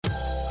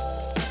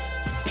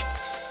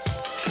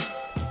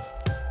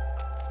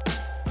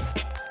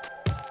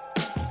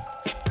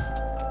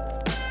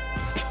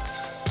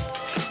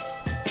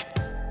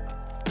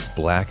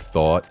Black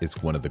Thought is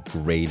one of the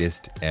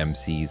greatest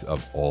MCs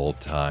of all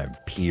time,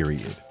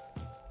 period.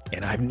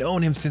 And I've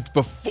known him since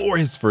before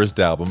his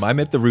first album. I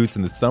met the Roots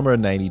in the summer of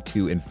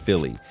 '92 in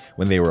Philly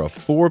when they were a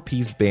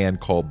 4-piece band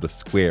called the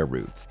Square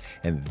Roots.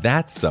 And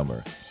that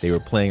summer, they were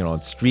playing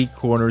on street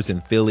corners in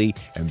Philly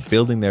and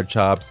building their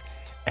chops.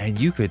 And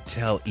you could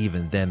tell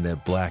even then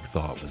that Black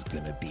Thought was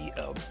gonna be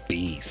a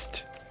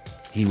beast.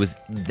 He was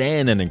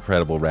then an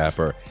incredible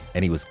rapper,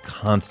 and he was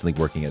constantly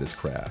working at his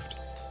craft.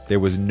 There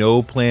was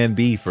no plan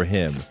B for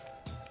him.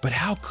 But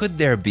how could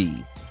there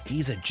be?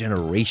 He's a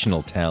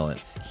generational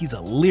talent. He's a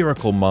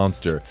lyrical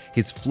monster.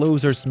 His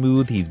flows are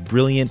smooth, he's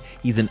brilliant,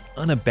 he's an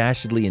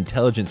unabashedly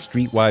intelligent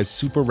streetwise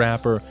super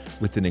rapper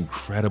with an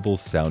incredible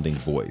sounding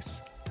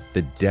voice.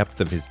 The depth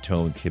of his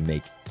tones can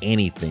make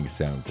anything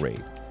sound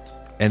great.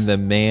 And the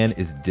man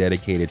is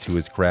dedicated to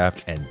his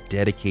craft and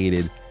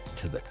dedicated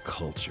to the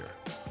culture.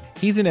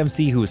 He's an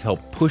MC who has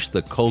helped push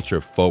the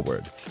culture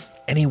forward.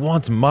 And he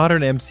wants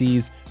modern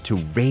MCs to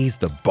raise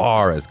the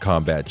bar, as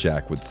Combat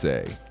Jack would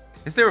say.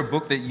 Is there a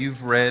book that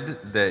you've read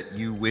that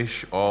you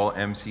wish all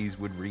MCs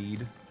would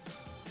read?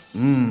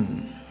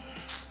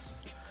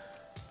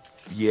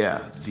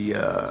 Yeah, the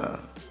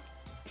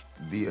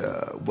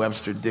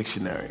Webster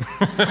Dictionary.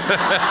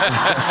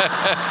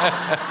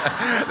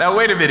 Now,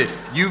 wait a minute.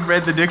 You've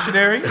read the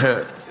dictionary?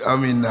 I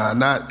mean,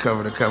 not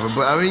cover to cover,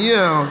 but I mean, you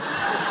know.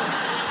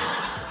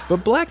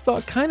 But Black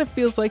Thought kind of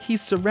feels like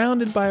he's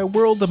surrounded by a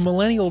world of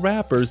millennial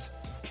rappers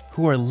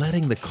who are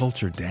letting the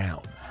culture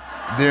down.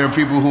 There are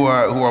people who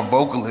are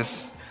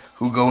vocalists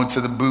who go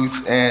into the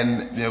booth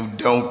and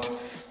don't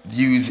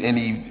use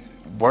any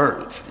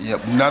words.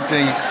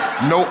 Nothing,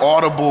 no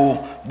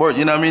audible word.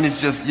 You know what I mean? It's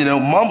just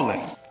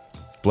mumbling.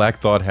 Black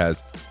Thought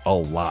has a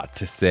lot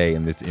to say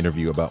in this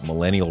interview about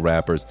millennial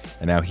rappers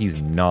and how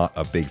he's not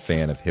a big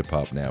fan of hip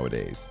hop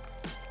nowadays.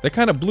 That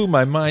kind of blew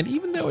my mind,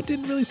 even though it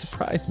didn't really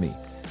surprise me.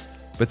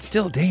 But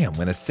still, damn,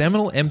 when a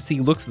seminal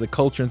MC looks at the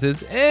culture and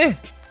says,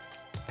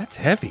 that's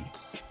heavy.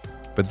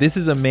 But this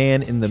is a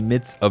man in the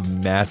midst of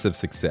massive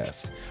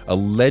success, a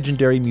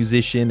legendary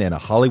musician and a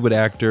Hollywood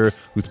actor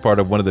who's part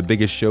of one of the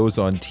biggest shows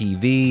on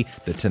TV,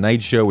 The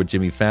Tonight Show with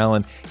Jimmy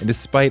Fallon. And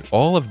despite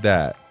all of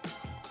that,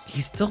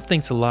 he still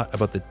thinks a lot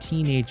about the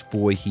teenage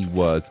boy he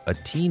was, a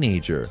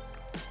teenager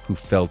who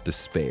felt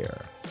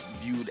despair.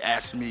 If you'd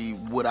asked me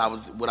what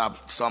I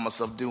saw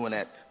myself doing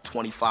at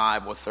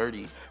 25 or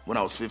 30 when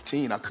I was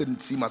 15, I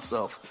couldn't see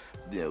myself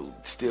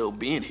still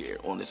being here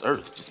on this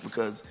earth just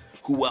because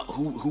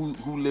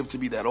who lived to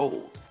be that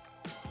old?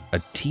 A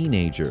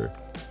teenager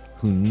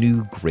who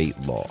knew great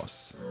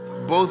loss.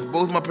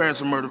 Both my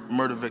parents were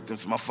murder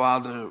victims. My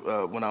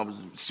father when I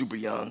was super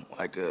young,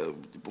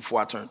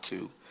 before I turned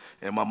 2,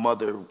 and my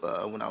mother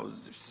when I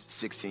was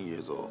 16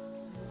 years old.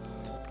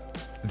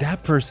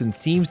 That person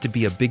seems to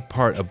be a big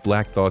part of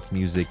Black Thought's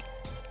music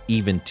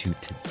even to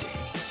today.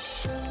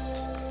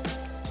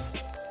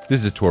 This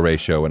is a Touré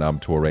show, and I'm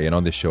Touré, and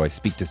on this show I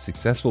speak to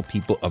successful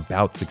people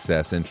about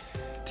success, and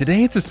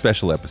today it's a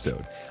special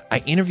episode.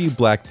 I interviewed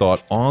Black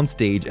Thought on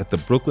stage at the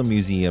Brooklyn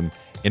Museum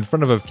in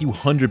front of a few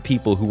hundred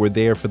people who were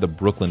there for the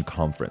Brooklyn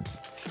Conference.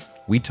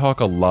 We talk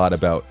a lot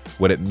about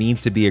what it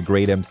means to be a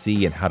great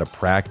MC and how to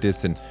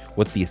practice and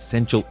what the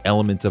essential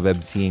elements of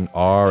MCing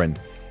are and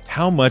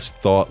how much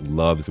Thought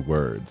loves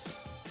words.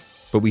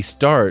 But we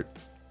start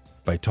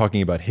by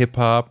talking about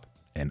hip-hop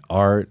and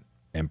art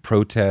and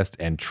protest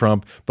and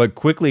Trump, but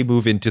quickly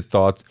move into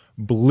Thought's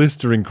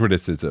blistering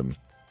criticism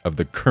of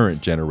the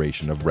current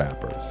generation of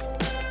rappers.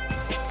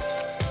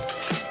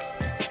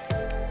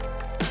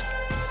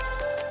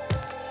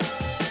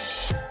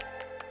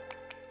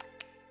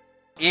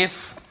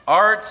 If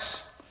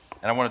art,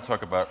 and I want to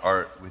talk about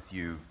art with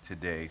you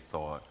today,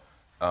 Thought.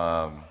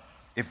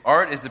 If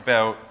art is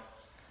about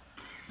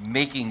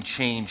making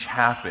change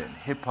happen,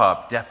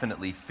 hip-hop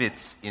definitely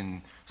fits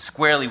in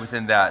squarely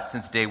within that.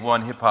 Since day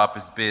one, hip-hop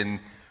has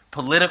been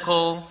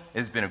political,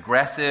 it's been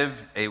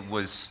aggressive.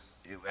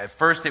 At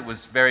first it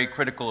was very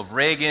critical of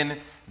Reagan,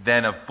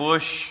 then of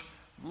Bush,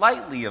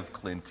 lightly of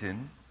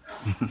Clinton.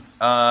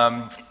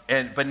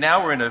 But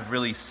now we're in a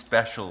really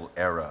special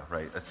era,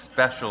 right? A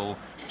special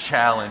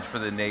challenge for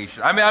the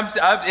nation. I mean,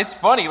 it's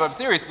funny, but I'm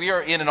serious. We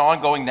are in an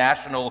ongoing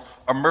national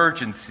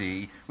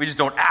emergency. We just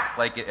don't act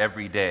like it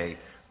every day.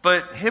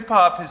 But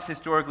hip-hop has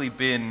historically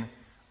been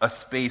a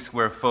space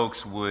where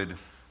folks would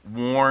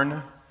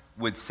warn,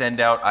 would send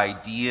out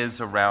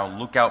ideas around,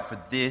 look out for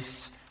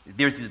this.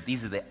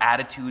 These are the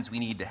attitudes we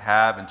need to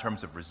have in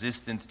terms of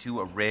resistance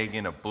to a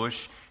Reagan, a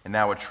Bush, and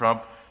now a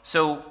Trump.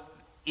 So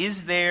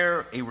is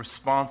there a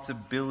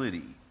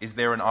responsibility, is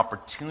there an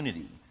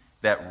opportunity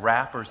that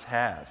rappers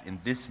have in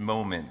this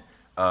moment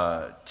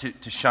to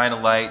shine a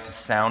light, to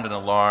sound an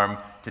alarm,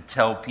 to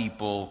tell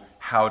people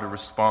how to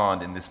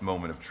respond in this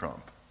moment of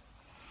Trump?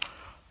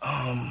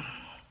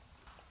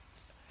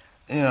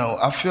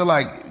 I feel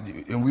like,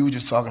 and we were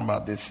just talking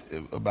about this,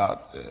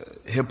 about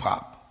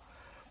hip-hop.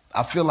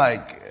 I feel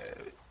like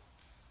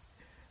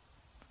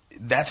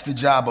that's the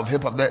job of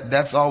hip-hop.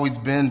 That's always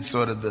been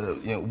sort of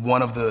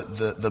one of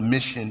the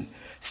mission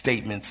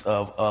statements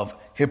of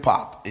hip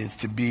hop is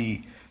to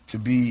be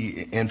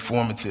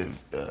informative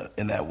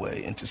in that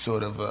way, and to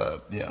sort of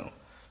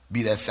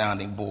be that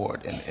sounding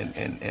board, and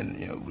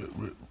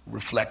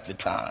reflect the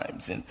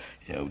times, and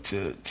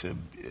to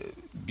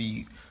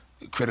be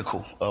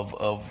critical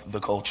of the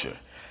culture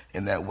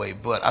in that way.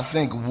 But I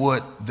think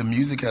what the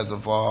music has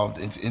evolved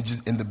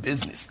in the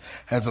business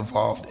has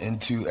evolved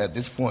into at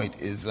this point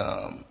is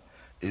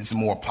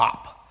more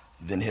pop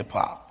than hip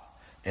hop.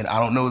 And I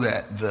don't know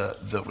that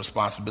the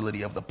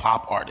responsibility of the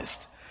pop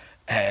artist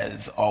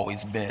has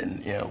always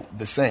been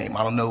the same.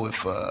 I don't know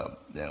if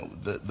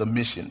the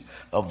mission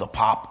of the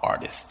pop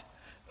artist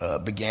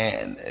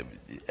began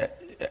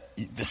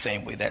the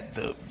same way that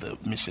the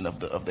mission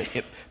of the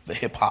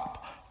hip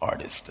hop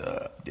artist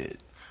did.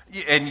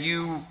 And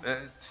you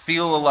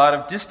feel a lot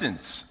of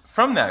distance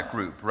from that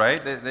group,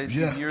 right?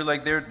 Yeah. You're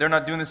like they're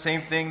not doing the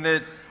same thing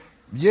that.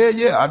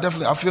 Yeah.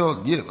 I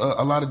feel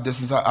a lot of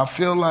distance. I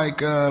feel like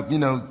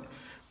the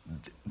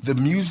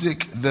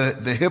music,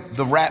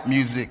 the rap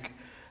music,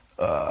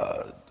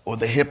 or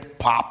the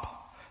hip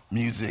hop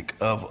music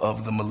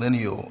of the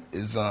millennial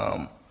is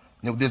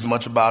there's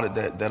much about it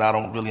that I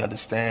don't really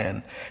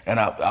understand. And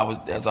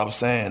as I was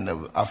saying,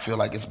 I feel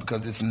like it's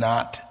because it's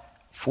not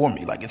for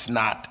me. Like it's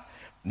not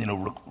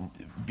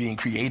being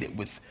created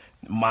with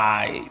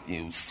my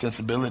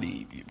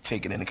sensibility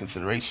taken into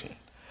consideration.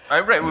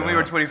 Right. When we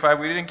were 25,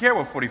 we didn't care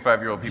what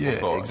 45-year-old people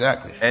thought. Yeah,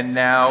 exactly. And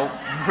now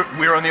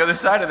we're on the other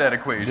side of that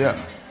equation.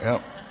 Yeah.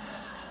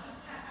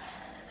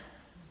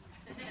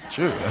 It's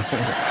true.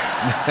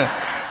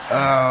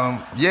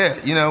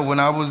 When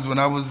I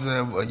was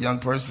a young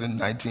person,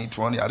 19,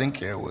 20, I didn't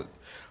care what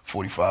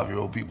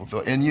 45-year-old people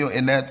thought.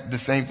 And that's the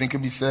same thing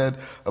could be said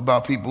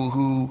about people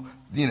who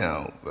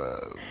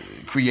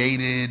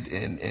created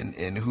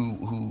and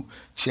who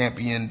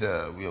championed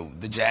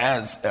the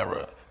jazz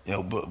era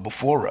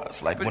before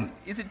us.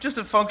 Is it just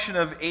a function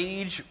of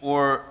age,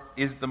 or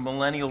is the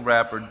millennial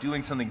rapper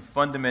doing something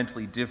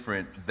fundamentally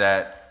different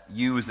that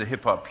you as a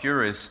hip hop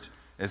purist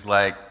is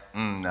like,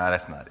 nah,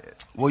 that's not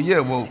it? Well,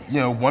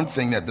 one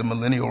thing that the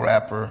millennial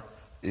rapper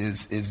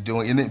is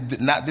doing, and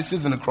this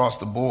isn't across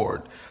the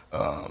board.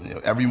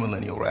 Every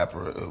millennial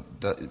rapper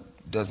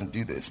doesn't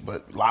do this,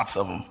 but lots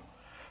of them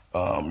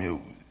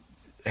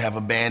have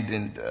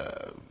abandoned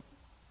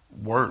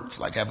words.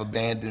 Like have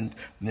abandoned.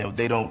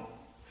 They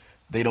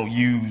don't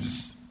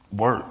use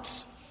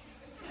words.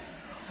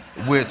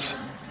 Which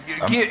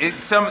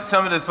some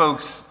of the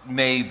folks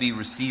may be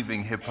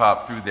receiving hip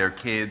hop through their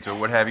kids or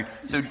what have you.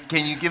 So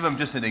can you give them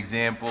just an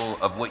example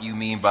of what you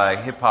mean by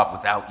hip hop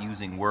without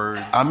using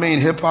words? I mean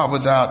hip hop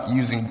without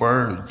using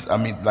words. I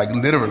mean, like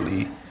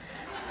literally.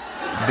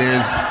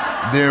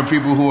 There are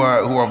people who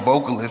are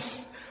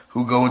vocalists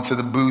who go into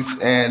the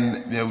booth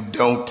and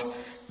don't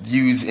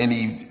use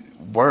any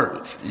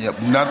words.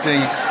 Nothing,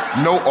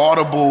 no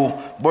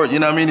audible word. You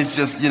know what I mean? It's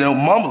just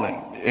mumbling.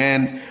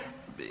 And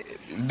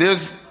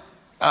there's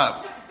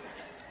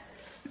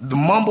the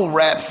mumble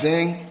rap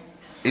thing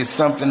is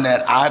something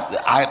that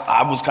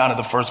I was kind of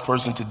the first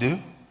person to do.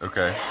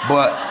 Okay.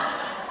 But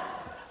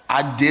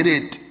I did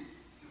it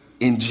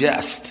in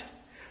jest.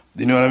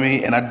 You know what I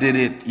mean? And I did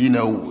it,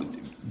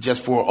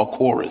 just for a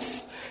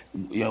chorus,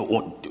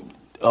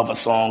 of a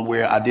song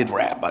where I did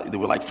rap. There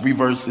were like 3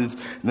 verses,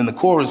 and then the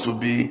chorus would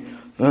be,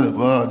 and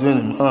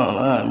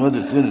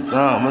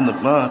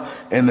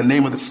the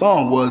name of the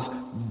song was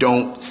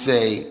Don't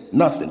Say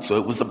Nothing. So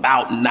it was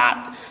about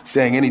not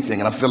saying anything,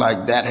 and I feel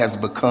like that has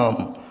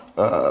become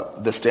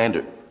the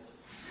standard.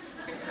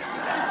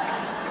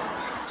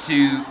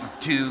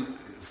 To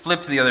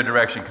flip to the other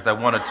direction, because I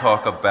want to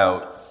talk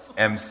about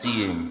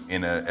emceeing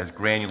in as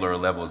granular a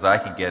level as I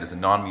can get as a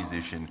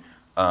non-musician.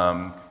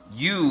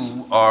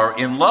 You are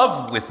in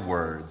love with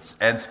words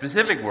and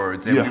specific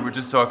words, and we were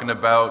just talking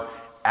about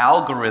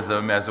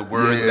algorithm as a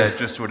word that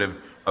just sort of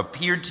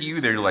appeared to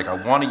you. They're like,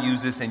 I want to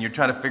use this, and you're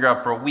trying to figure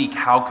out for a week,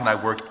 how can I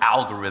work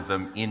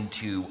algorithm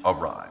into a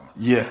rhyme?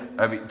 Yeah.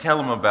 I mean, tell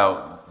them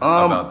about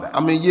that. I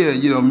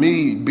mean,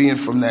 me being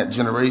from that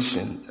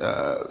generation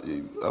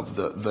of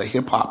the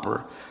hip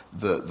hopper,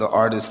 the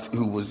artist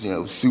who was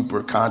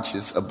super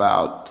conscious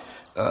about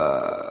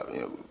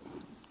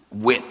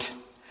wit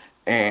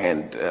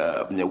and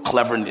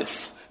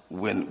cleverness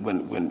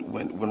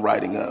when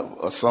writing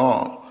a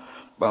song.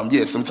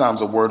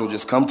 Sometimes a word will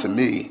just come to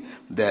me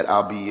that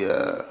I'll be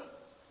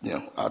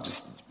I'll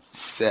just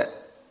set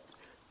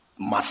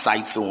my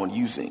sights on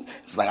using.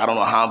 It's like I don't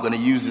know how I'm going to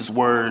use this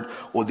word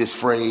or this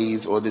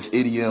phrase or this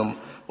idiom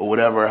or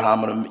whatever, how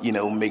I'm going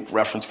to make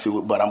reference to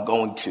it, but I'm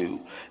going to.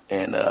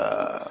 And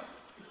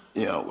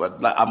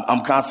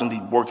I'm constantly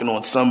working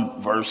on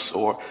some verse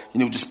or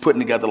just putting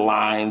together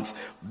lines.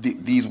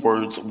 These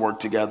words work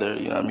together.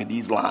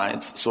 These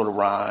lines sort of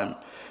rhyme.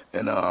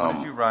 And what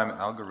did you rhyme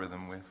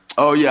algorithm with?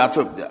 Oh yeah,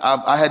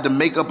 I had to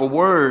make up a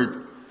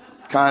word,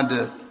 kind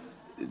of,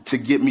 to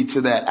get me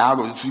to that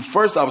algorithm. See,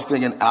 first I was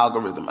thinking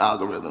algorithm. I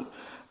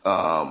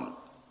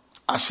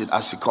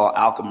should call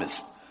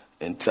alchemist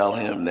and tell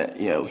him that,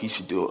 you know, he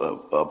should do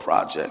a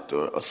project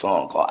or a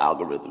song called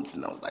Algorithms.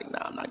 And I was like, nah,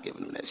 I'm not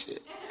giving him that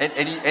shit.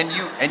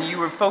 And you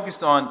were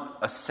focused on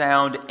a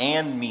sound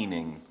and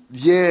meaning.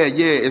 Yeah.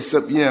 It's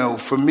you know,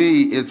 for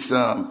me, it's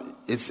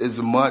as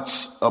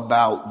much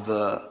about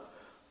the,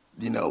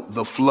 you know,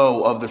 the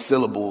flow of the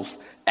syllables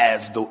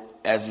as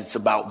it's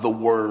about the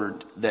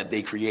word that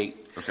they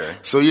create. Okay.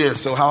 So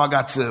how I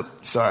got to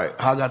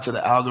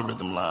the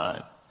algorithm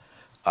line,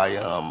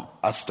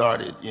 I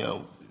started, you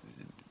know,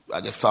 I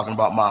guess talking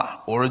about my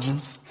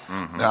origins.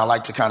 Mm-hmm. And I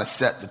like to kind of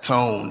set the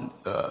tone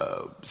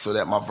so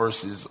that my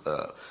verses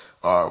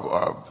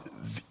are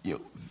you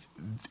know,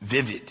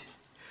 vivid,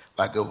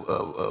 like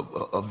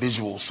a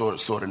visual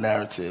sort of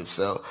narrative.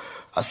 So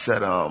I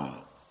said,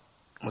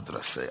 what did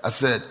I say? I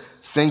said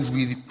things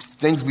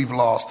we've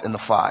lost in the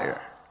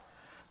fire,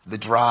 the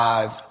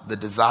drive, the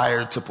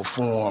desire to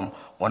perform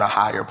on a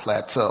higher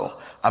plateau.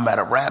 I'm at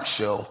a rap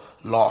show,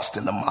 lost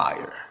in the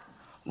mire,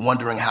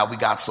 wondering how we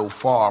got so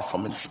far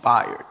from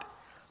inspired.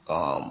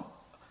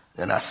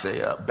 And I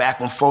say, back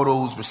when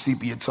photos were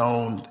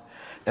sepia-toned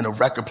and a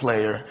record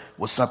player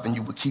was something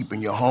you would keep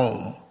in your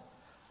home,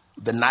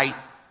 the night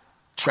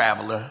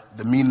traveler,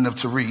 the meaning of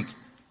Tariq,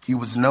 he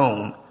was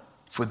known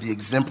for the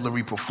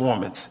exemplary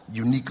performance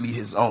uniquely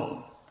his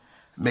own,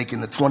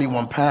 making the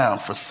 21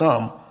 pound for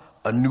some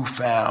a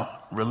newfound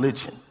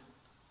religion.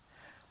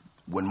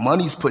 When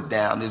money's put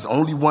down, there's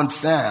only one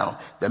sound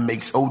that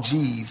makes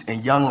OGs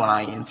and young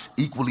lions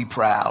equally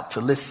proud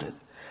to listen.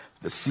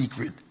 The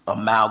secret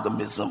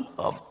amalgamism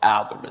of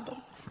algorithm.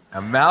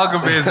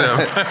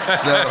 Amalgamism.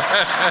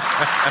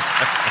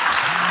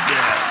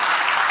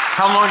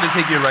 How long did it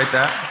take you to write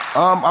that?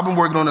 I've been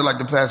working on it like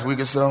the past week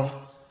or so.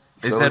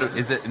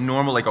 Is it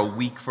normal, like a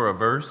week for a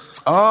verse?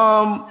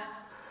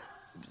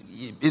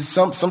 It's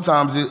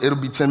sometimes it'll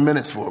be 10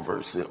 minutes for a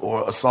verse,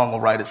 or a song will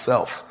write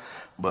itself.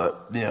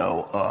 But you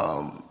know,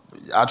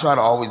 I try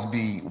to always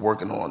be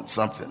working on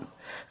something.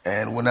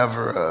 And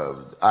whenever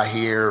I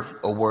hear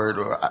a word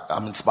or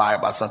I'm inspired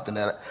by something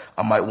that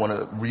I might want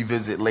to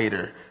revisit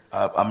later,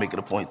 I make it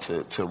a point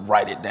to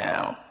write it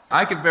down.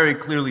 I could very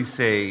clearly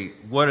say,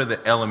 what are the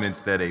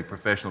elements that a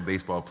professional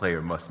baseball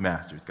player must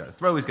master? He's got to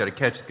throw, he's got to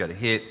catch, he's got to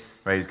hit,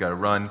 right? He's got to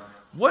run.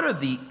 What are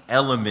the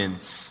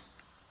elements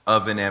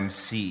of an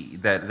MC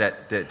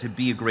that to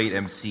be a great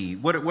MC?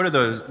 What are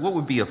those? What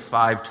would be a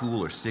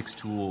 5-tool or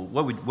 6-tool?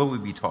 What would we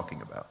be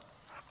talking about?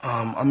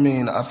 I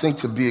mean, I think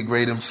to be a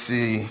great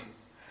MC,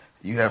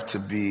 you have to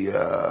be, you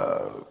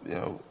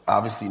know,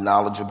 obviously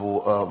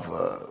knowledgeable of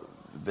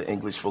the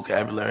English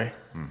vocabulary.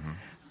 Mm-hmm.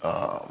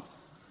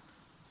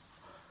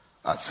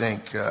 I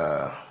think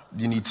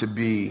you need to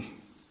be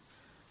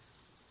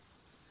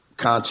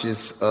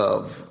conscious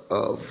of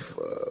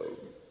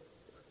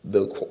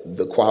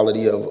the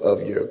quality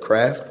of your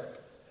craft.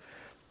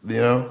 You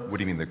know. What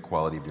do you mean the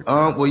quality of your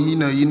craft? Well, you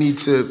know, you need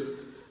to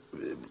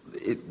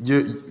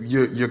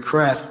your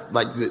craft,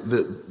 like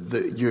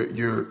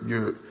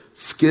your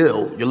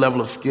skill, your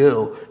level of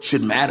skill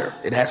should matter.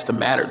 It has to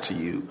matter to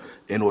you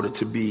in order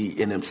to be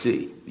an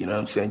MC. You know what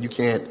I'm saying? You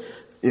can't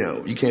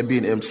be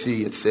an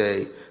MC and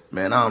say,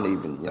 man, I don't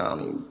even,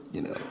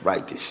 you know,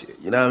 write this shit.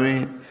 You know what I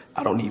mean?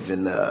 I don't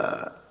even,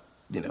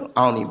 you know,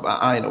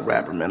 I ain't no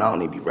rapper, man. I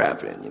don't even be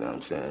rapping. You know what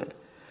I'm saying?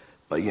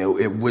 Like, you know,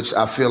 which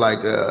I feel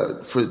like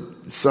for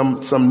some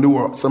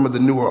of the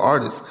newer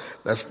artists,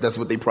 that's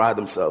what they pride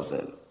themselves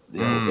in,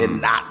 you know,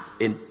 and not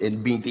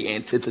in being the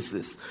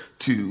antithesis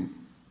to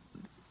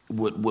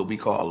what we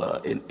call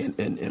an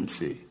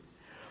MC.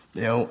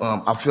 You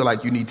know, I feel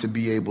like you need to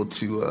be able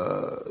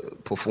to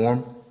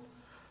perform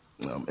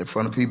in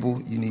front of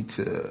people. You need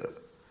to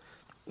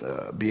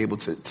be able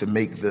to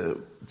make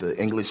the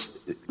English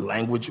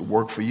language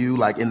work for you.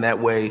 Like in that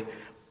way,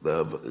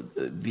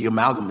 the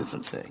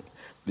amalgamism thing.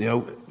 You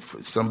know,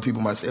 some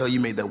people might say, "Oh, you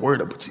made that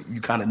word up," but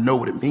you kind of know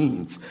what it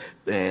means.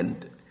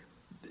 And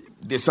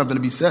there's something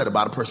to be said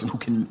about a person who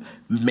can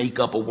make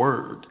up a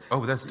word.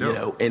 Oh, that's dope. You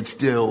know, and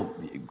still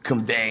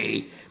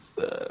convey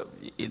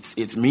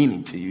its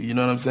meaning to you. You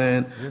know what I'm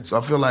saying? Yeah. So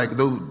I feel like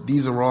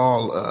these are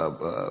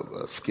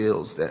all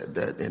skills that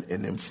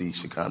an MC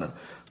should kind of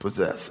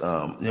possess.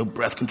 You know,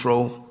 breath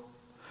control.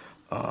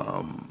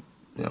 You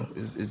know,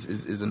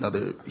 is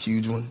another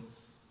huge one.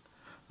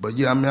 But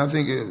yeah, I mean, I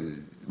think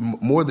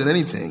more than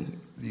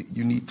anything,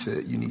 you need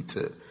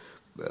to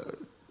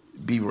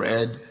be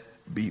read,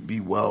 be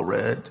well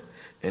read,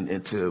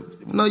 and to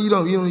you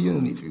don't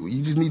need to be.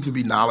 You just need to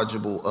be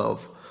knowledgeable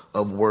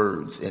of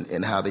words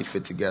and how they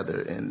fit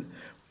together, and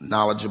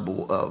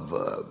knowledgeable of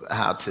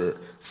how to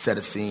set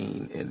a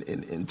scene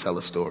and tell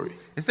a story.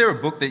 Is there a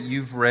book that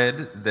you've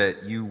read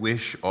that you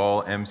wish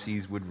all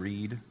MCs would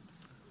read?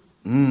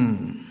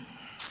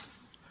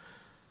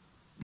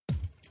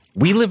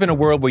 We live in a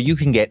world where you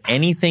can get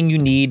anything you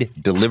need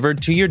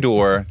delivered to your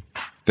door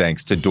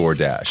thanks to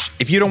DoorDash.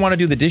 If you don't want to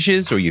do the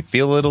dishes or you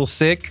feel a little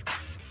sick,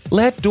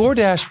 let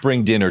DoorDash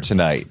bring dinner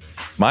tonight.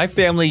 My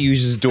family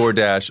uses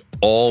DoorDash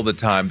all the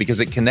time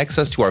because it connects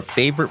us to our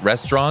favorite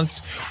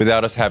restaurants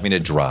without us having to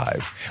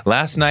drive.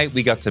 Last night,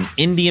 we got some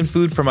Indian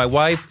food for my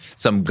wife,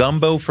 some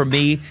gumbo for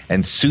me,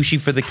 and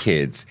sushi for the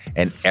kids.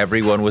 And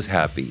everyone was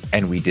happy,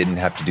 and we didn't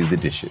have to do the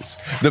dishes.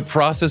 The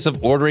process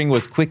of ordering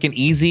was quick and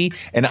easy,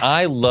 and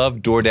I love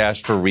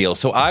DoorDash for real.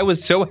 So I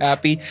was so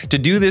happy to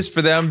do this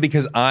for them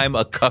because I'm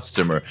a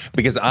customer,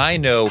 because I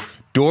know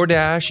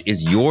DoorDash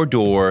is your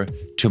door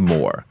to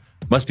more.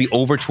 Must be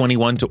over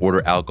 21 to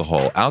order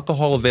alcohol.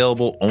 Alcohol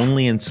available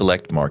only in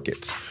select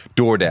markets.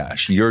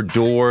 DoorDash, your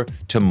door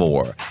to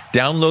more.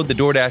 Download the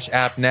DoorDash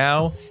app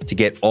now to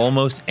get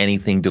almost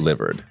anything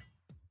delivered.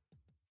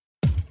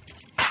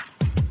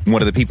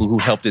 One of the people who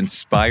helped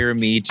inspire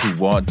me to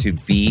want to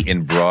be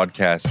in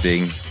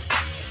broadcasting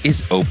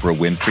is Oprah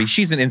Winfrey.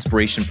 She's an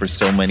inspiration for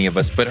so many of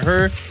us, but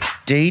her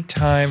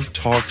daytime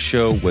talk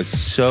show was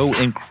so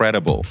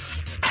incredible.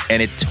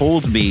 And it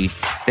told me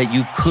that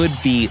you could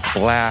be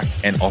Black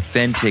and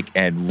authentic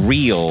and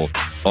real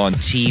on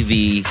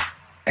TV,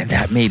 and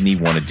that made me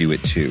want to do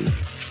it too.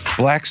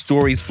 Black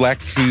Stories, Black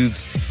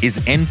Truths is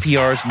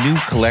NPR's new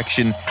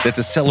collection that's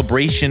a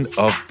celebration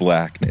of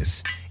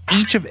Blackness.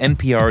 Each of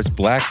NPR's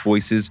Black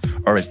voices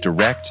are as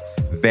direct,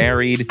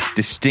 varied,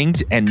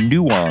 distinct, and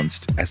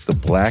nuanced as the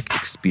Black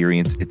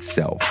experience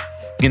itself.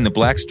 In the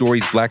Black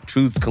Stories, Black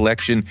Truths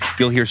collection,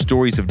 you'll hear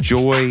stories of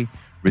joy,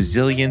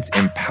 resilience,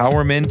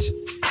 empowerment,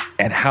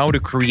 and how to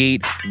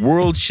create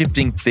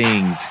world-shifting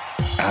things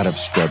out of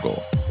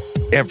struggle.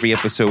 Every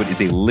episode is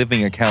a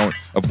living account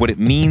of what it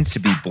means to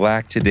be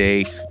Black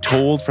today,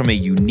 told from a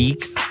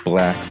unique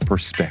Black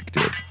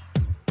perspective.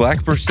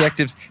 Black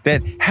perspectives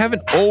that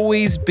haven't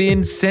always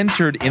been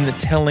centered in the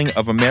telling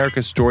of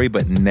America's story,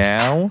 but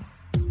now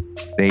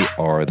they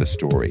are the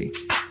story.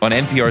 On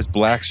NPR's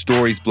Black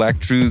Stories, Black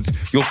Truths,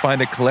 you'll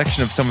find a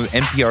collection of some of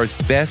NPR's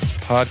best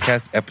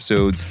podcast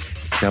episodes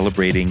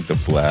celebrating the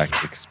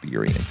Black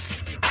experience.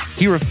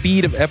 Hear a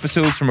feed of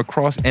episodes from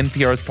across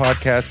NPR's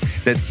podcasts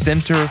that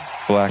center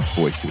Black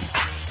voices.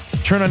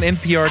 Turn on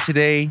NPR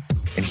today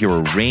and hear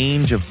a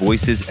range of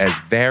voices as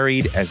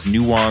varied, as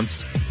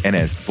nuanced, and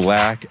as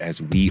Black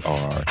as we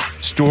are.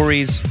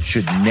 Stories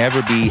should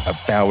never be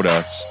about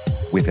us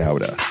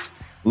without us.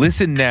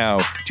 Listen now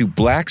to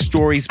Black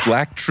Stories,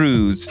 Black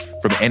Truths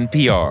from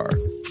NPR,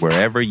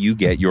 wherever you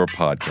get your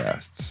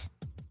podcasts.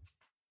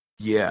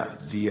 Yeah,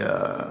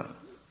 the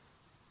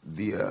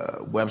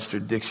Webster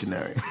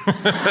Dictionary.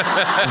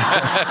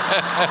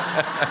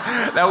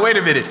 Now, wait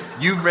a minute.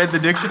 You've read the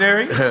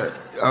dictionary?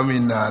 I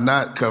mean,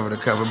 not cover to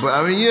cover, but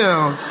I mean, you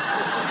know,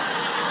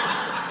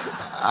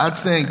 I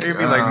think... You'd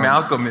be like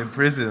Malcolm in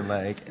prison,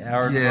 like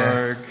Howard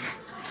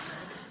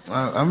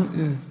Clark.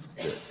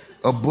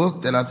 A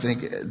book that I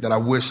think, that I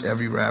wish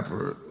every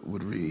rapper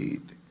would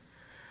read.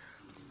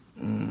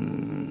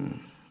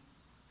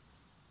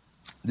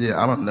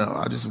 Yeah, I don't know.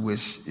 I just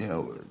wish, you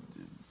know,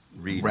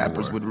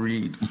 rappers would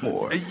read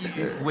more.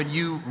 When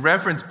you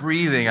reference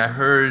breathing, I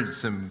heard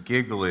some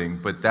giggling,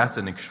 but that's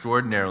an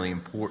extraordinarily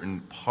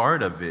important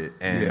part of it.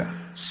 And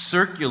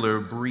circular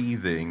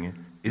breathing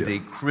is a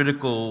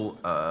critical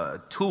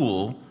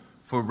tool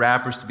for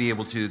rappers to be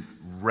able to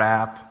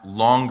rap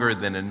longer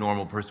than a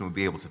normal person would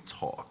be able to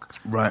talk.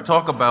 Right.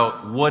 Talk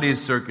about what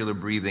is circular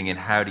breathing and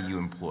how do you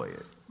employ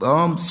it?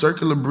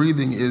 Circular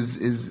breathing is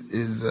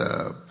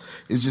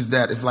just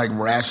that. It's like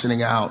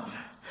rationing out.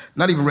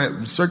 Not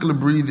even circular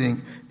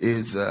breathing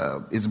is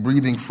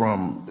breathing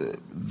from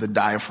the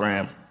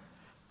diaphragm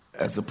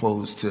as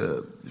opposed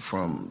to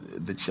from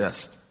the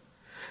chest,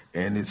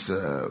 and it's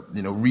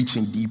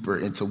reaching deeper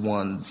into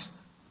one's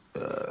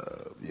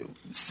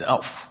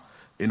self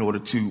in order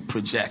to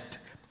project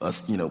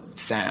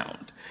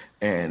sound,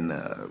 and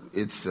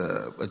it's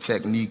a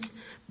technique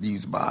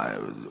used by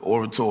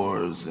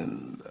orators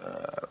and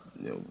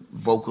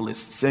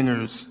vocalists,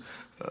 singers,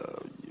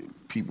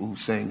 people who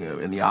sing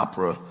in the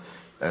opera,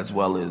 as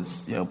well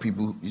as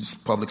people,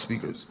 just public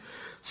speakers.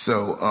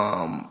 So,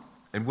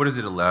 and what does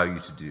it allow you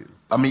to do?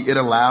 I mean, it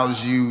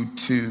allows you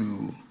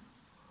to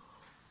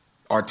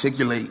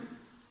articulate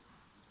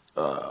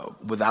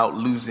without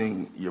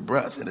losing your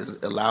breath, and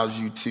it allows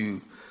you to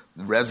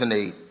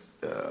resonate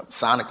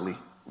sonically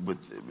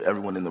with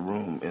everyone in the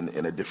room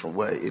in a different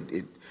way.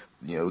 It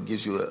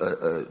gives you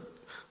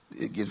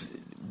it gives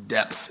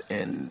depth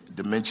and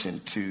dimension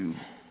to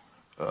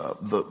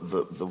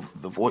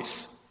the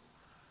voice.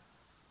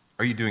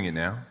 Are you doing it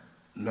now?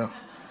 No.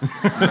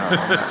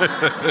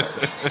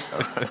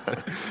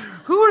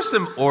 Who are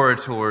some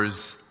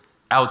orators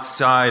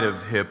outside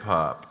of hip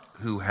hop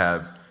who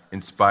have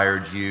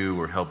inspired you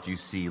or helped you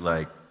see,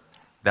 like,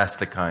 that's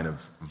the kind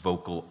of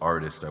vocal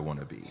artist I want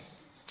to be?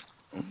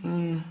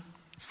 Mm-hmm.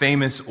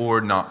 Famous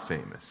or not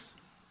famous?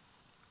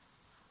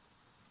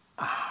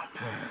 Oh,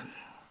 man.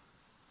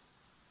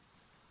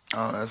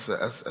 Oh, that's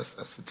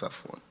a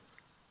tough one.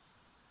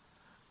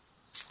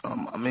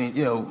 I mean,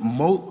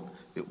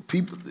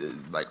 people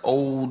like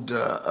old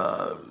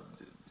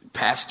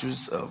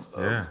pastors of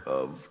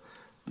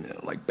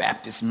like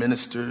Baptist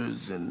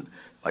ministers and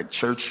like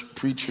church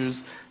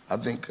preachers. I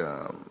think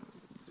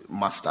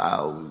my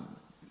style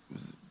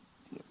was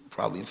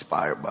probably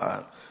inspired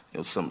by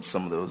some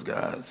of those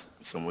guys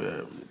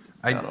somewhere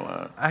down the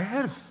line. I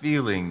had a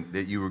feeling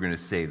that you were going to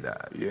say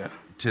that. Yeah.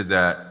 To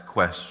that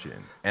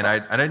question, and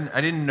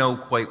I didn't know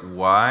quite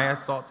why I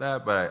thought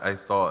that, but I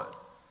thought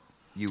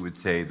you would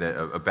say that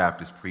a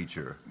Baptist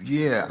preacher.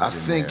 Yeah, I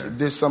think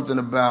there's something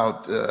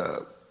about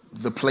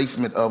the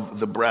placement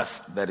of the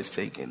breath that is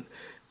taken,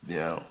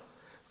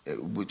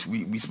 which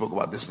we spoke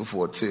about this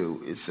before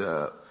too. It's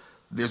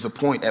there's a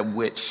point at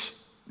which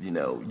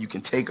you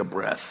can take a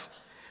breath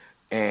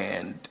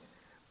and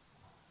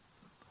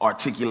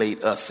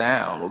articulate a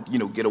sound, or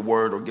get a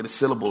word or get a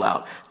syllable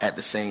out at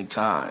the same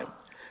time,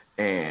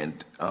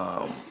 and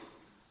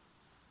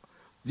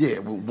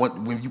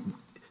when you.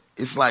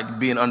 It's like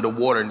being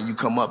underwater and you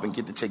come up and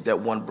get to take that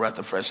one breath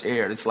of fresh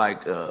air. It's like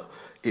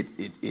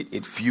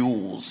it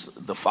fuels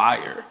the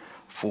fire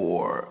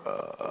for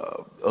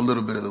a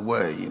little bit of the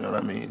way. You know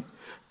what I mean?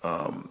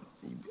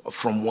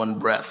 From one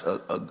breath,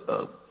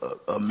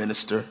 a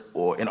minister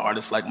or an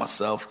artist like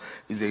myself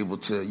is able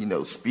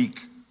to speak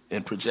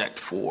and project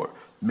for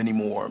many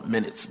more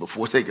minutes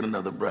before taking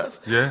another breath.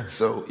 Yeah.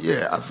 So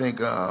yeah, I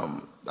think I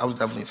was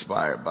definitely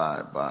inspired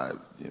by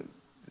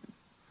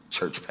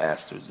church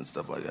pastors and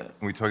stuff like that.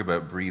 When we talk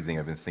about breathing,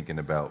 I've been thinking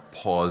about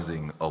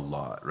pausing a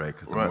lot, right?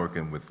 Because I'm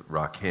working with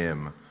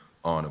Rakim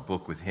on a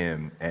book with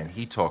him, and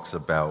he talks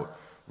about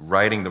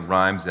writing the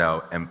rhymes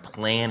out and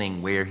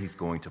planning where he's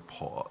going to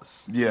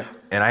pause. Yeah.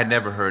 And I had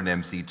never heard an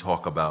MC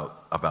talk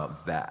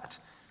about that.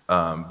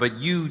 But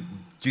do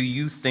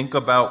you think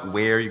about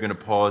where you're going to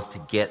pause to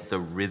get the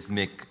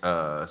rhythmic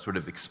sort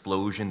of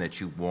explosion that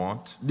you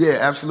want? Yeah,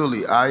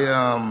 absolutely. I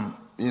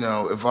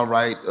if I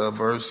write a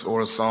verse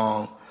or a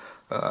song,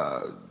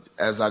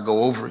 as I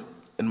go over it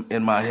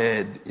in my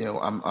head,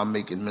 I'm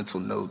making mental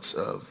notes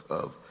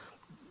of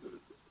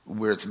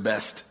where it's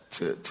best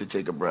to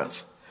take a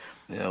breath,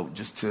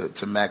 just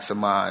to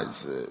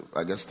maximize,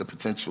 I guess, the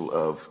potential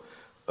of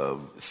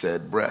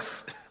said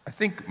breath. I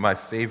think my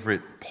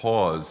favorite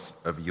pause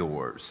of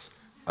yours,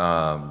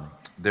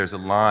 there's a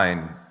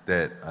line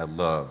that I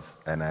love,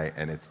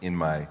 and it's in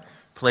my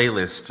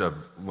playlist of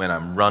when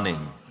I'm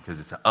running,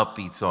 because it's an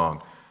upbeat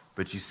song,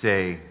 but you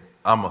say,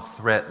 I'm a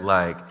threat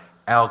like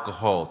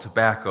alcohol,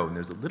 tobacco, and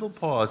there's a little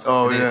pause,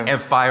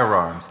 and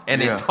firearms,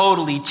 and it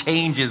totally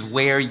changes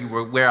where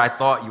I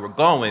thought you were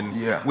going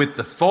with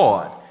the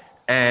thought,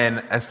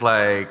 and it's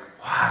like,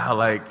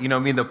 wow,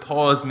 the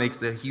pause makes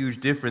the huge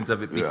difference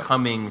of it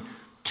becoming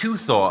two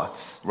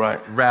thoughts,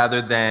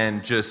 rather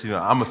than just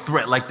I'm a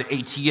threat like the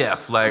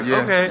ATF, all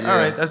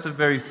right, that's a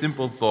very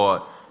simple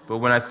thought, but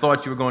when I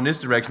thought you were going this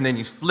direction, then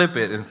you flip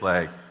it, and it's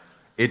like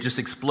it just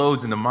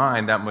explodes in the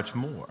mind that much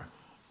more.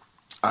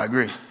 I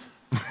agree.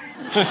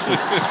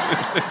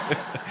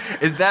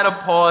 Is that a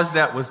pause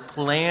that was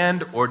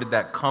planned, or did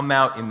that come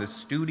out in the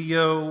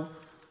studio?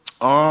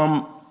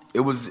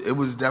 It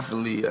was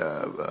definitely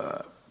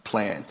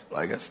planned.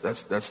 I guess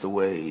that's the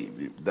way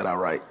that I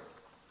write.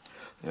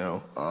 I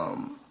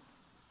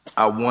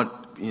want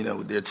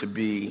there to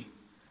be.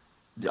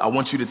 I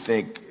want you to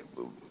think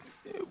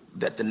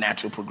that the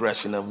natural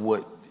progression of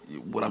what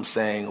I'm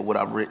saying or what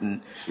I've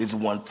written is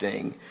one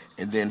thing,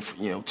 and then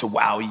to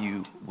wow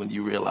you when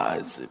you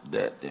realize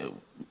that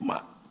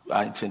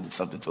I intended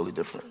something totally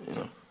different.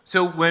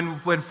 So when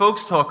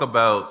folks talk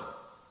about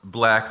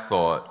Black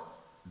Thought,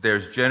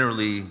 there's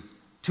generally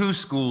two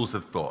schools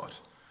of thought.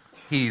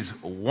 He's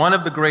one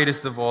of the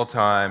greatest of all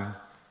time.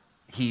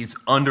 He's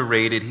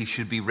underrated. He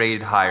should be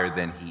rated higher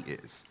than he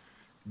is.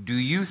 Do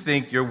you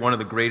think you're one of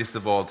the greatest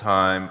of all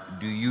time?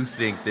 Do you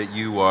think that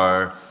you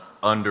are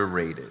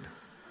underrated?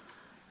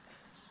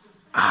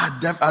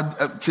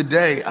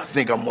 Today, I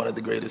think I'm one of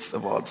the greatest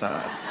of all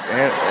time.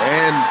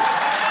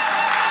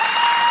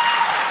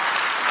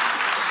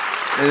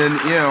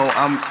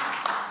 And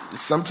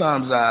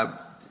sometimes I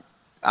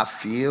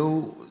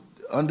feel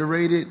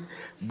underrated,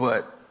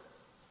 but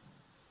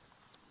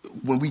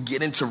when we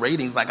get into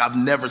ratings, I've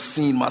never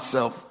seen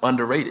myself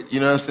underrated.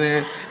 You know what I'm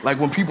saying?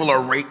 When people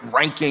are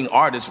ranking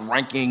artists,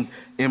 ranking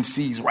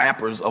MCs,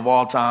 rappers of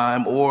all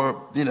time, or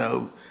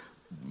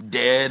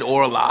dead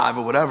or alive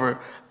or whatever,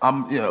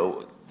 I'm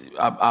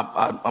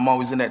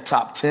always in that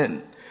top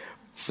 10.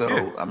 So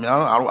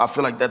I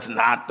feel like that's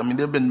not.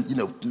 There've been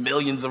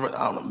millions of, I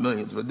don't know,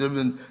 millions, but there've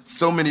been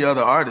so many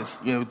other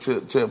artists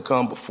to have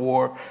come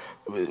before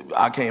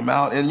I came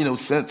out, and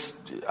since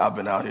I've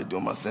been out here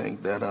doing my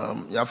thing, that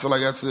I feel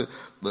like that's a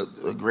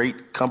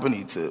great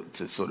company to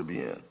sort of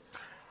be in.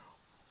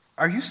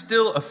 Are you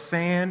still a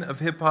fan of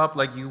hip hop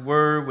like you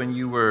were when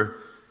you were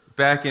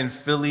back in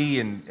Philly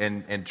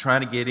and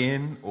trying to get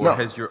in, or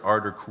has your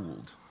ardor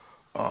cooled?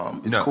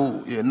 It's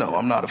cool. Yeah, no,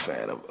 I'm not a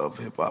fan of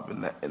hip hop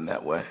in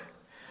that way.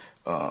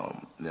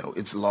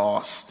 It's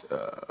lost.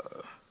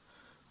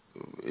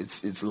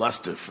 It's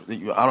luster.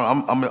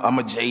 I'm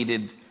a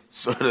jaded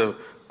sort of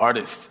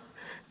artist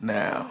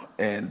now,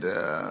 and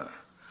but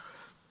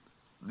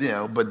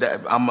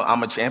that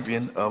I'm a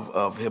champion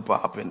of hip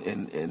hop and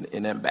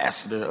an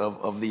ambassador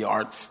of the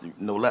arts,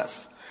 no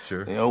less.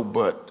 Sure. You know,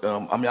 but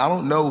I mean, I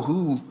don't know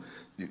who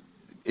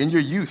in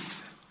your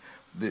youth,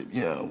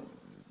 you know,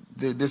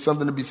 there's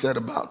something to be said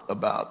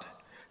about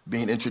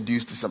being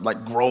introduced to something,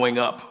 like growing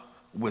up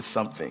with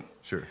something.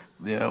 Sure.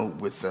 You know,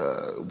 with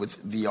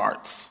the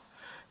arts.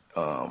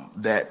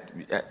 That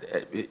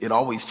it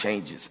always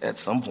changes at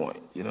some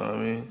point. You know what I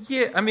mean?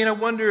 Yeah, I mean, I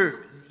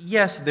wonder.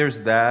 Yes,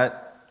 there's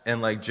that,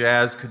 and like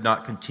jazz could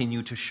not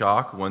continue to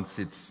shock once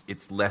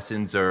its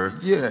lessons are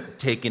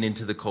taken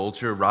into the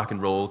culture. Rock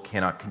and roll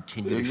cannot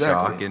continue to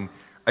shock, and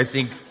I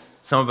think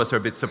some of us are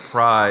a bit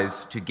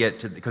surprised to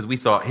get to, because we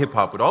thought hip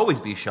hop would always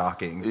be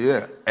shocking.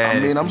 Yeah, and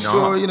I mean, I'm not.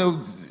 sure, you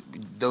know,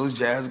 those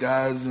jazz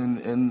guys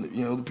and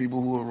you know the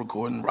people who were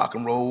recording rock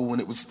and roll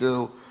when it was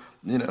still,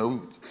 you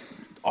know,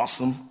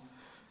 awesome.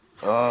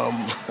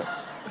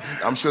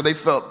 I'm sure they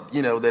felt,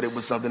 you know, that it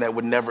was something that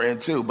would never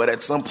end too. But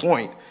at some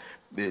point,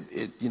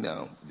 it you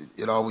know,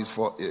 it always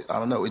I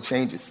don't know, it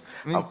changes.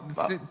 I mean,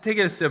 take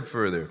it a step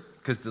further,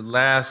 because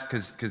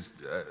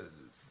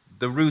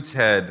the Roots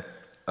had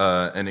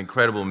an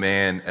incredible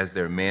man as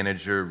their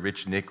manager,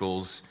 Rich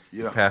Nichols.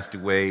 He passed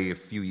away a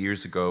few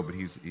years ago, but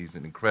he's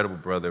an incredible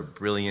brother,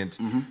 brilliant.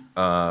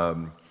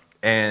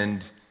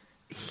 And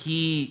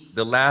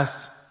the last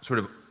sort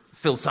of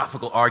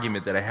philosophical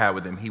argument that I had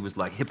with him, he was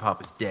like, hip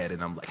hop is dead.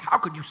 And I'm like, how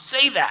could you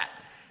say that?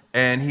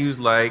 And he was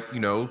like, you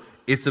know,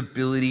 its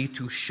ability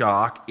to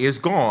shock is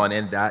gone,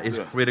 and that is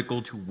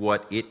critical to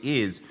what it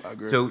is. I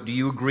agree. So do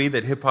you agree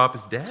that hip hop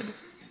is dead?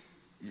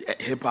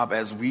 Hip hop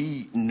as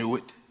we knew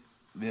it,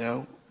 you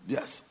know,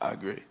 yes, I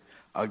agree.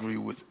 I agree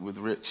with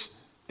Rich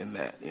in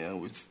that, you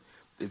know,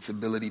 its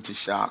ability to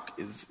shock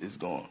is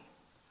gone.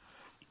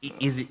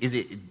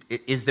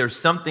 Is there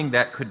something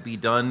that could be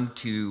done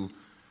to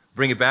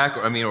bring it back?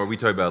 Or, I mean, or are we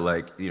talking about,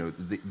 like, you know,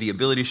 the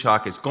ability to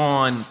shock is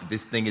gone,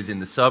 this thing is in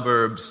the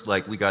suburbs,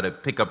 like we got to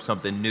pick up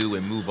something new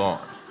and move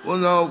on? Well,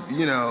 no,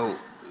 you know,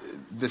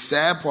 the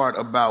sad part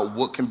about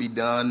what can be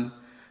done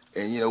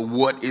and, you know,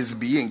 what is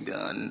being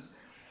done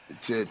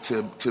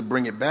to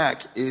bring it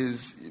back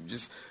is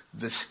just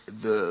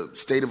the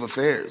state of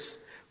affairs,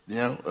 you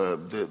know,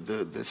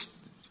 the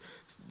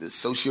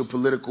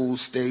socio-political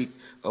state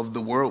of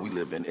the world we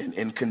live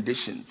in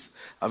conditions.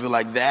 I feel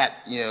like that,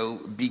 you know,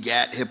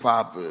 begat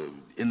hip-hop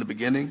in the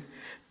beginning,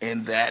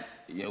 and that,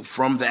 you know,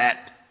 from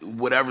that,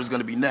 whatever's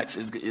going to be next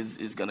is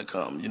going to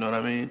come. You know what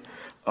I mean?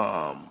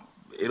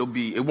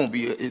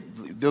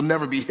 There'll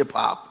never be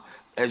hip-hop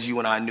as you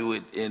and I knew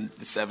it in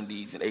the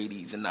 70s and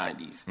 80s and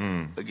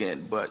 90s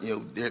again. But, you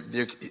know,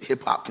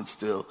 hip-hop can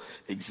still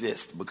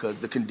exist because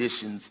the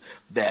conditions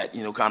that,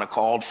 you know, kind of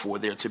called for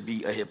there to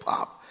be a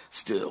hip-hop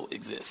still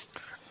exist.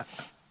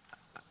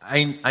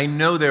 I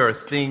know there are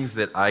things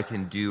that I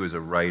can do as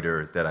a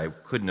writer that I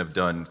couldn't have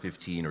done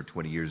 15 or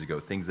 20 years ago,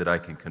 things that I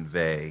can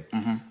convey.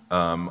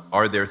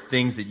 Are there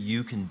things that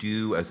you can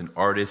do as an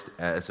artist,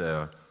 as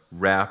a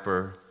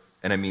rapper?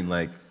 And I mean,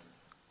 like,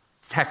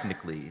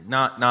 technically,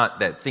 not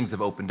that things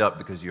have opened up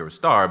because you're a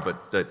star,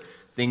 but that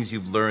things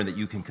you've learned that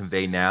you can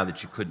convey now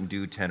that you couldn't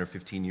do 10 or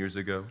 15 years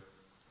ago?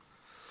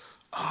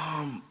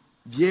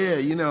 Yeah,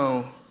 you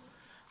know,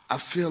 I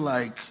feel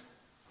like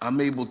I'm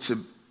able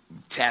to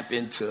tap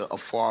into a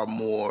far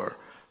more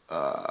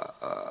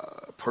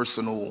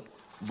personal,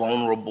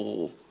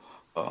 vulnerable,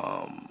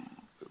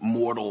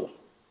 mortal,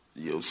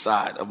 you know,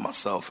 side of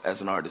myself as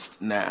an artist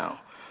now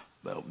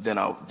than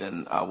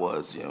I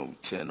was, you know,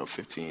 10 or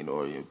 15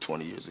 or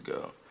 20 years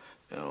ago.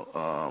 You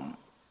know,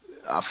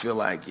 I feel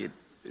like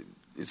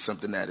it's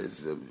something that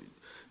has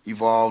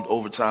evolved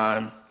over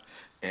time,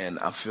 and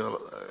I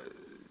feel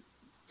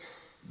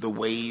the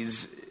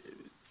ways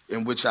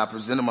in which I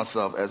presented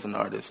myself as an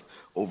artist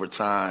over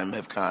time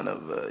have kind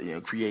of you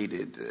know,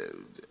 created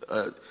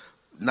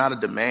not a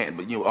demand,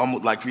 but, you know,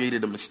 almost like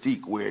created a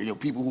mystique where, you know,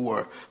 people who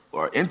are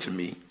into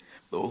me,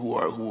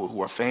 or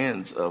who are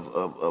fans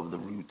of the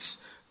Roots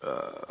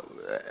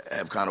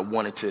have kind of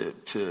wanted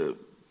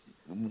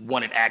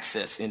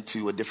access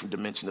into a different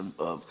dimension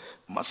of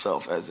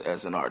myself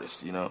as an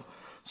artist, you know.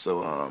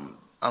 So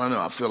I don't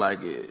know. I feel like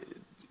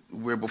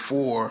where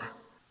before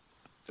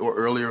or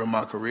earlier in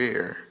my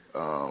career,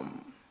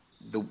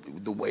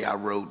 the way I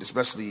wrote,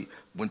 especially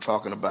when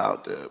talking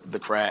about the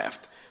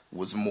craft,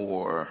 was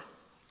more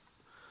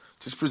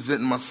just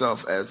presenting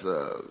myself as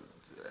the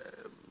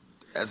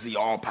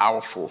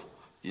all-powerful,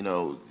 you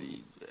know,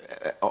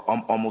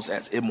 almost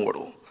as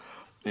immortal.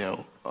 You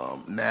know,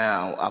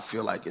 now I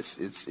feel like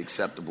it's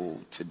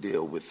acceptable to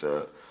deal with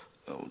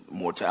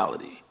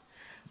mortality.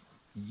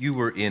 You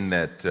were in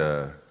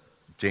that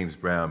James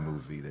Brown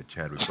movie that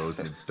Chadwick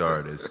Boseman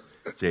starred as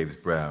James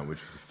Brown,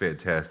 which was a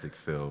fantastic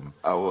film.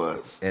 I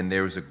was. And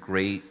there was a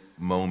great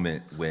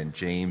moment when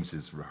James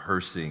is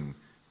rehearsing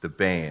the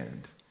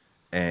band,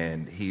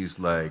 and he's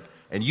like,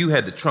 and you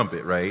had the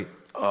trumpet, right?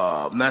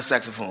 Not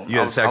saxophone.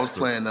 I was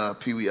playing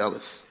Pee Wee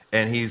Ellis.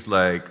 And he's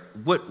like,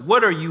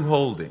 what are you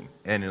holding?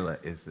 And you're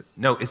like, it's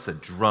a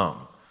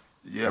drum.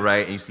 Yeah.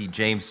 Right? And you see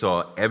James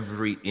saw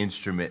every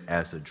instrument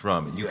as a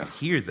drum, and you could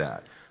hear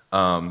that.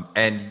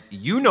 And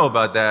you know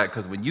about that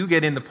because when you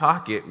get in the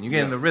pocket, when you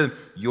get in the rhythm,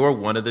 you're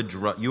one of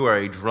the you are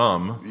a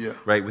drum,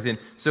 right within.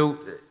 So,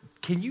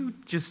 can you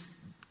just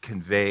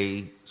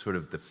convey sort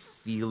of the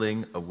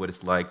feeling of what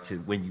it's like to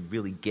when you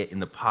really get in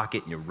the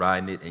pocket and you're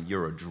riding it and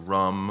you're a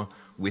drum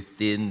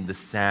within the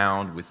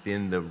sound,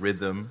 within the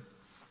rhythm?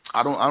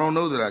 I don't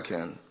know that I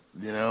can.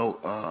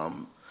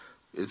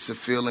 It's a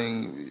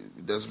feeling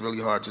that's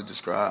really hard to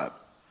describe.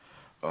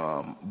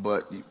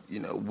 But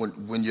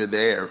when you're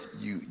there,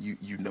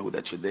 you know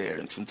that you're there,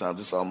 and sometimes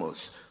it's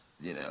almost,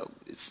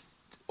 it's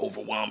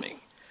overwhelming.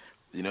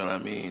 You know what I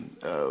mean?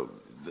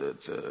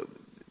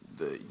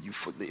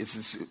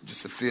 It's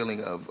just a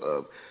feeling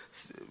of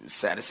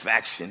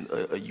satisfaction,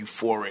 a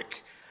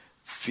euphoric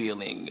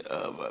feeling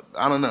of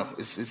I don't know.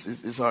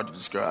 It's hard to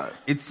describe.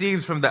 It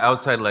seems from the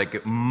outside like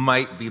it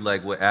might be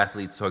like what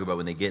athletes talk about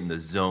when they get in the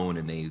zone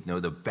and they know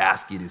the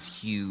basket is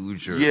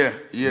huge or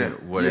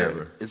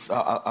whatever. Yeah. It's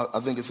I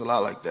think it's a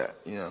lot like that.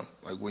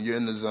 Like when you're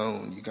in the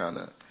zone, you kind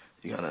of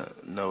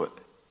know it.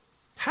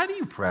 How do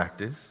you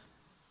practice?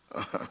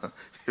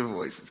 Your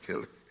voice is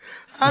killing.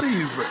 How do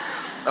you?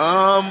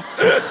 I'm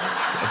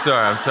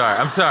sorry.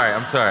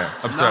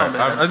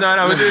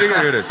 No, we're doing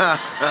it.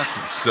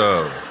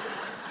 So.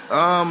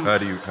 How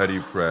do you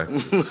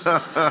practice? Is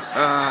that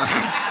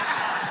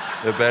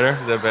better?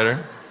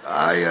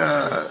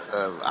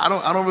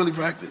 I don't really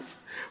practice.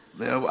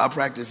 I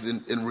practice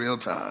in real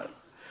time.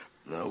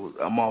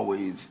 I'm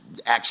always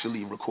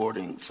actually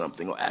recording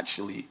something or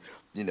actually,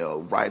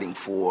 writing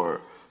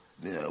for.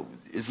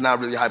 It's not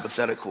really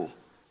hypothetical.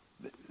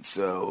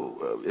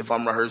 So if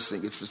I'm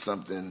rehearsing, it's for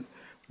something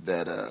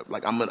that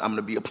like I'm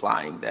gonna be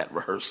applying that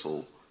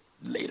rehearsal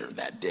later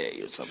that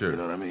day or something. Sure. You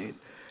know what I mean?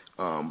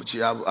 But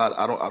yeah,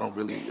 I don't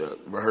really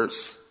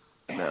rehearse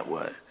in that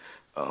way.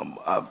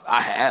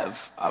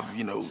 I've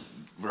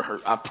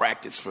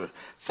practiced for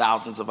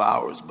thousands of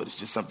hours, but it's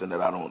just something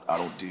that I don't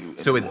do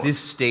anymore. So at this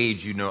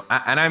stage, and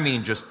I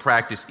mean just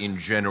practice in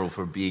general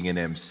for being an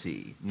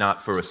MC,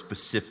 not for a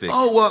specific.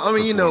 Oh well, I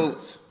mean,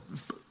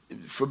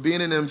 for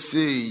being an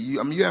MC,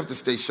 you have to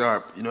stay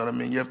sharp. You know what I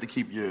mean? You have to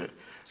keep your.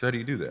 So how do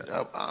you do that?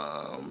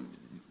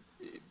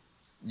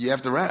 You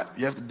have to rap.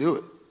 You have to do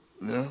it.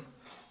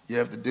 You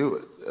have to do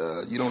it.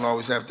 You don't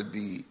always have to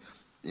be,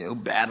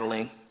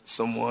 battling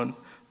someone,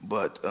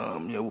 but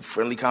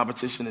friendly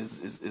competition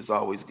is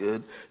always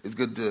good. It's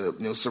good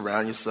to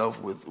surround yourself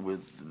with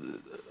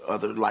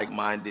other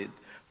like-minded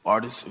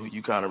artists who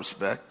you kind of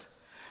respect.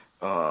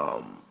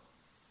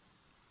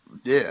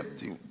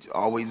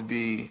 Always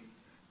be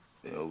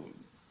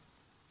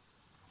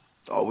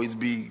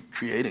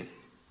creating.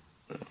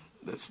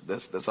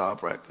 That's how I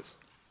practice.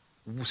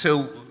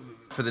 So,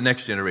 for the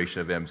next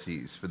generation of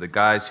MCs, for the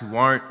guys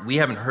who we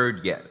haven't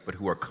heard yet, but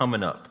who are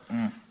coming up,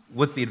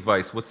 what's the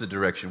advice? What's the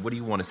direction? What do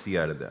you want to see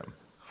out of them?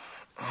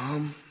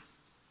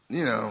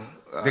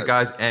 The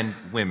guys and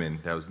women.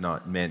 That was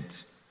not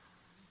meant.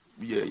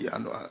 Yeah, I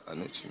know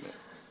what you meant.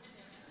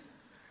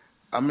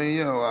 I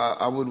mean,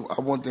 I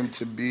want them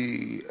to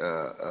be,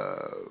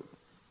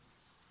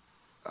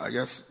 I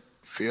guess,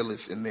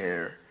 fearless in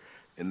their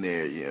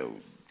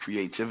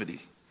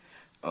creativity,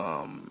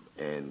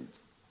 and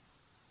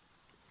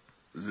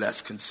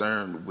less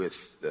concerned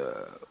with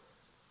the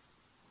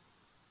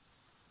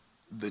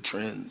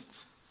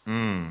trends. You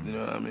know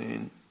what I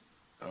mean?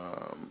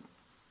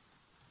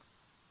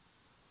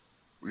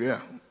 Yeah.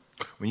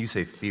 When you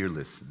say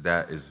fearless,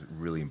 that is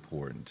really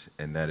important,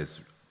 and that is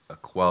a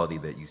quality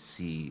that you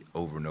see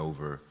over and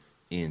over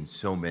in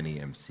so many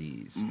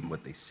MCs, in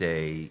what they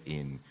say,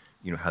 in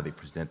how they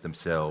present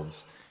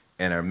themselves.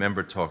 And I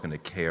remember talking to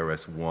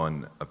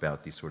KRS-One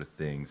about these sort of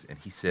things, and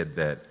he said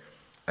that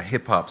a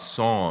hip-hop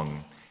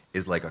song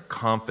is like a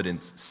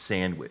confidence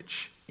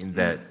sandwich in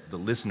that the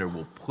listener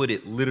will put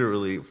it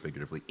literally or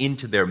figuratively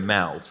into their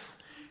mouth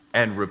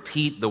and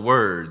repeat the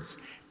words,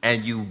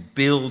 and you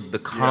build the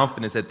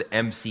confidence that the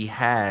MC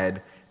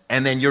had,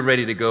 and then you're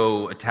ready to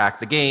go attack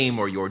the game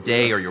or your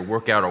day or your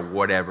workout or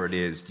whatever it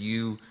is. Are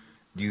you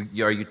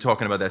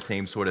talking about that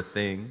same sort of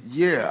thing?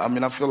 Yeah, I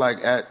mean, I feel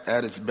like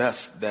at its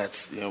best,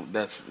 that's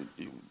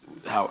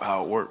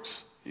how it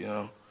works.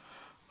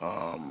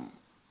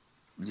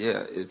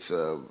 It's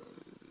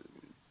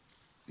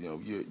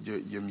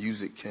your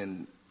music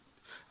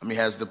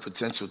has the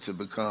potential to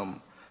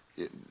become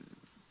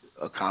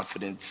a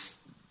confidence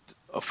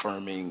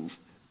affirming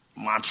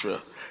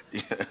mantra.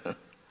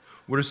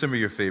 What are some of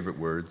your favorite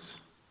words?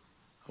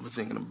 I've been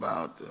thinking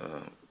about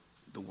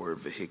the word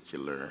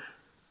vehicular.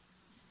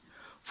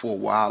 For a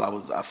while,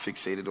 I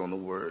fixated on the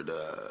word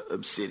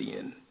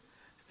obsidian,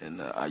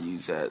 and I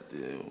used that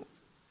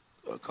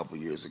a couple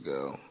years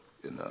ago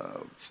in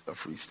a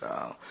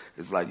freestyle.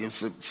 It's like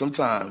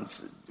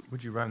sometimes.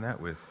 What'd you rhyme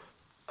that with?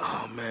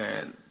 Oh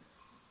man,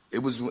 it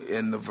was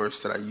in the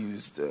verse that I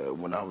used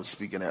when I was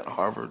speaking at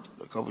Harvard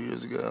a couple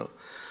years ago.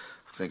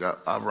 I think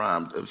I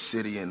rhymed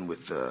obsidian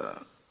with.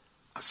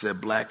 I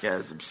said black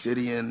as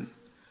obsidian,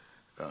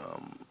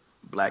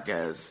 black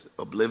as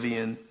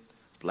oblivion,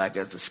 black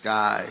as the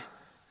sky,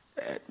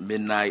 at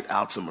midnight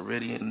out to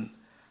meridian.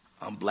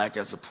 I'm black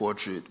as a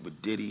portrait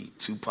with Diddy,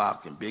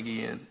 Tupac, and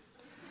Biggie in.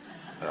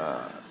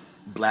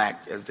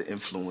 Black as the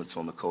influence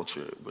on the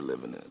culture we're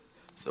living in.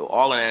 So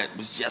all of that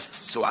was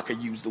just so I could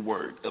use the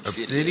word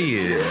obsidian.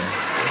 Obsidian.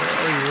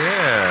 Oh,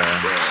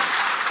 yeah.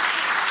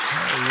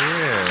 Oh,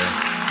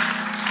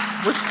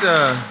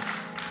 yeah.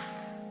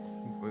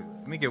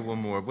 Let me get one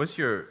more. What's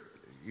your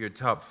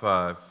top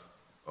 5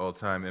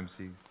 all-time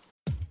MCs?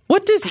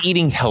 What does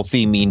eating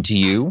healthy mean to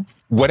you?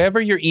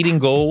 Whatever your eating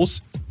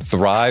goals,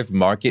 Thrive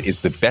Market is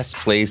the best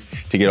place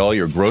to get all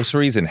your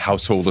groceries and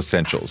household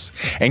essentials.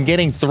 And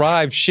getting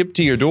Thrive shipped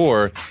to your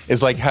door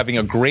is like having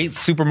a great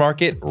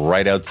supermarket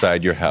right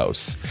outside your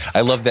house.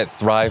 I love that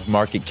Thrive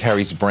Market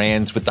carries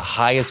brands with the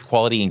highest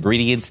quality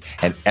ingredients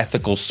and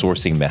ethical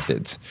sourcing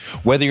methods.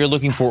 Whether you're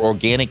looking for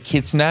organic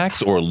kid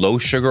snacks or low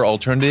sugar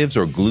alternatives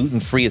or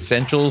gluten-free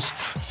essentials,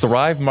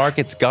 Thrive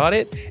Market's got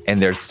it, and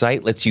their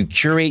site lets you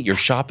curate your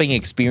shopping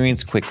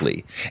experience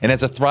quickly. And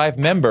as a Thrive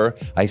member,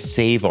 I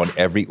save on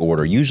every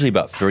order, usually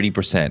about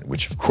 30%,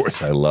 which of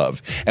course I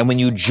love. And when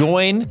you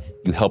join,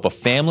 you help a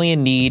family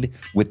in need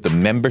with the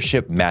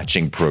membership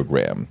matching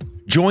program.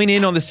 Join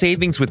in on the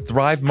savings with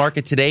Thrive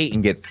Market today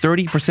and get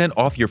 30%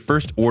 off your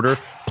first order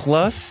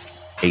plus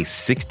a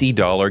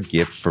 $60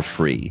 gift for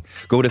free.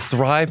 Go to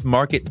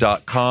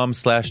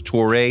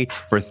thrivemarket.com/Toure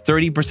for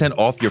 30%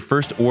 off your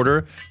first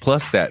order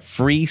plus that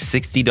free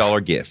 $60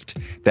 gift.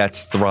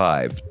 That's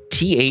Thrive,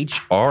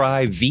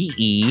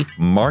 THRIVE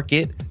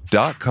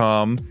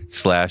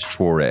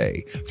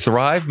market.com/Toure.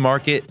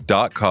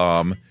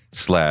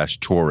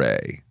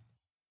 thrivemarket.com/Toure.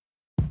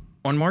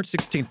 On March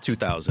 16,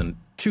 2000,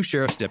 2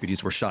 sheriff's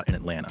deputies were shot in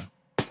Atlanta.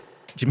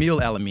 Jamil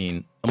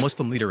Al-Amin, a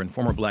Muslim leader and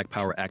former Black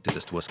Power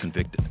activist, was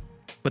convicted.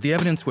 But the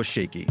evidence was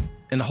shaky,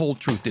 and the whole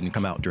truth didn't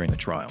come out during the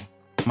trial.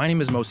 My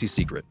name is Mosi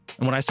Secret,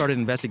 and when I started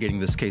investigating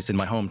this case in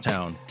my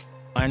hometown,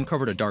 I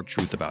uncovered a dark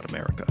truth about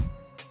America.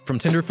 From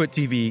Tenderfoot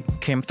TV,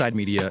 Campside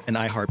Media, and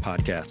iHeart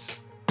Podcasts,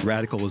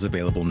 Radical is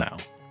available now.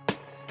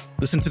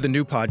 Listen to the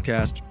new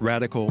podcast,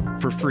 Radical,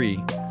 for free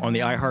on the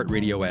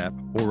iHeartRadio app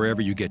or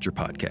wherever you get your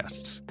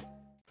podcasts.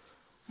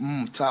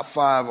 Top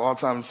 5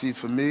 all-time MCs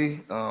for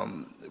me,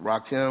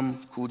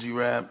 Rakim, Kool G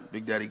Rap,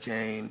 Big Daddy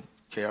Kane,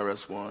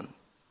 KRS-One,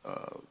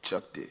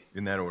 Chuck D.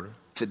 In that order?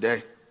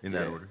 Today. In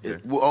that order, yeah.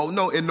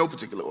 No, in no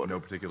particular order. No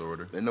particular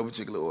order. In no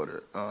particular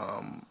order.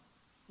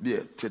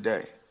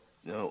 Today.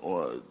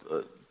 Or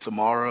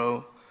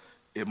tomorrow,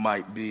 it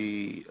might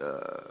be,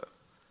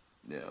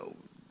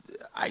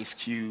 Ice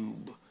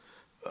Cube,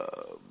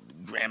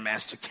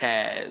 Grandmaster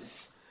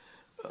Caz,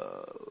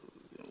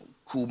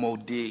 Kool Mo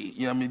D.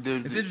 You know what I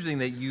mean? It's interesting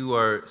that you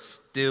are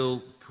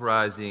still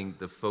prizing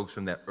the folks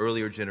from that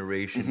earlier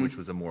generation, which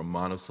was a more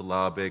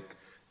monosyllabic,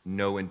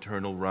 no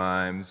internal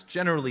rhymes,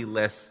 generally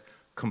less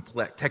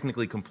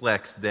technically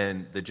complex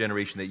than the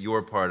generation that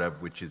you're part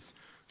of, which is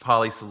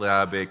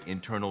polysyllabic,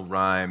 internal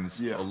rhymes,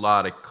 a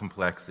lot of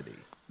complexity.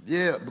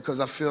 Yeah,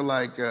 because I feel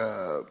like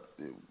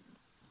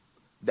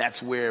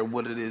that's where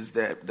what it is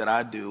that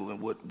I do and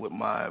what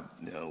my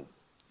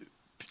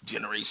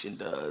generation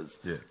does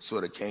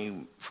sort of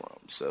came from.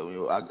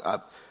 So I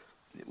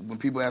when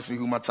people ask me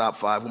who my top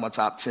 5, who my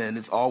top 10,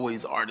 it's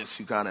always artists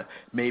who kind of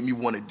made me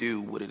want to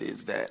do what it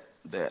is that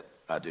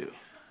I do.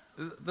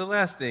 The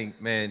last thing,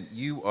 man,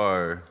 you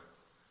are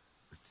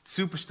a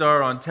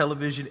superstar on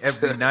television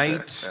every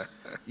night.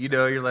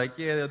 You're like,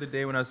 the other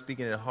day when I was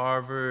speaking at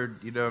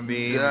Harvard, you know what I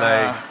mean?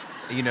 Yeah.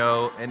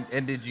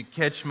 And did you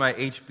catch my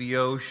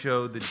HBO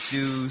show, The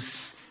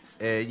Deuce?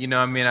 I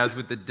was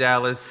with the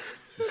Dallas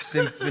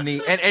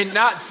Symphony, and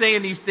not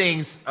saying these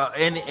things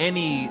in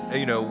any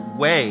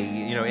way,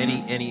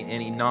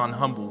 any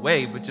non-humble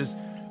way, but just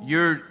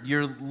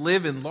you're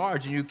living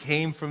large, and you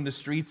came from the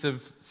streets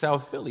of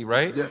South Philly,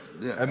 right? Yeah.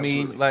 I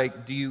mean,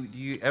 like, do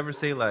you ever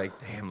say like,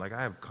 damn, like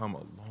I have come a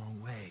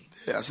long way?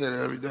 Yeah, I say that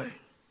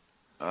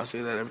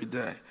every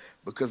day.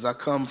 Because I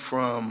come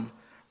from,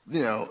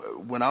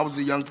 when I was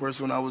a young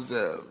person, when I was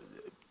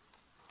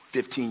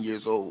 15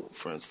 years old,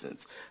 for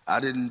instance, I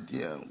didn't,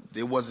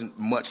 there wasn't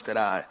much that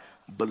I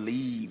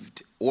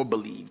believed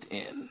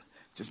in,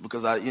 just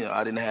because I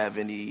didn't have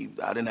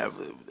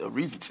a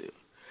reason to.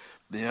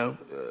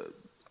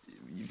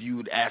 If you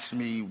would ask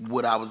me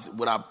what I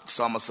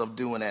saw myself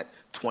doing at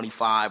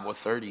 25 or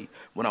 30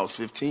 when I was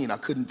 15, I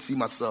couldn't see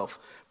myself,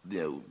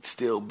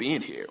 still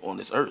being here on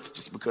this earth,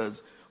 just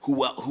because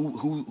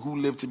who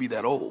lived to be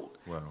that old?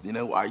 Wow.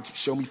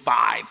 Show me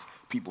 5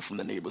 people from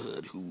the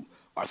neighborhood who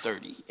are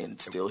 30 and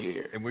still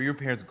here. And were your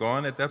parents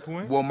gone at that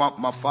point? Well,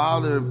 my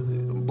father,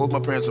 both my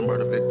parents are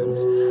murder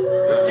victims.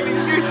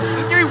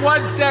 Give me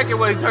 1 second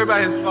while you talk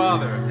about his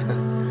father.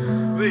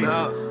 Please.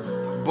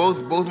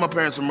 Both my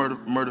parents are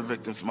murder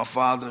victims. My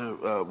father,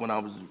 when I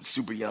was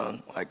super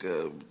young, like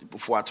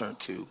before I turned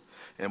 2,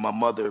 and my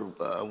mother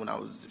when I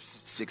was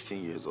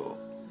 16 years old.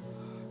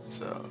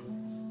 So,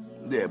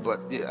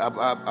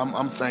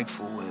 I'm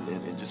thankful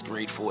and just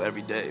grateful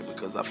every day,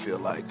 because I feel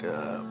like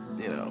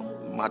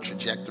my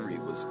trajectory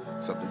was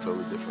something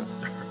totally different.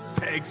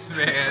 Thanks,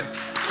 man.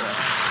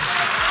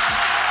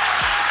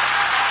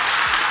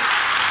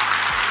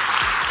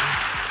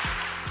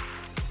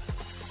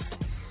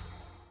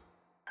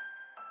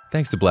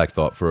 Thanks to Black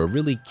Thought for a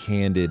really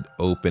candid,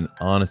 open,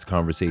 honest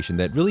conversation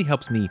that really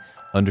helps me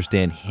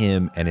understand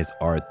him and his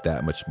art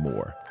that much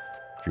more.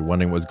 If you're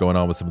wondering what's going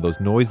on with some of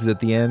those noises at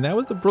the end, that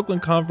was the Brooklyn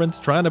Conference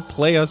trying to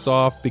play us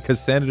off because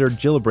Senator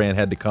Gillibrand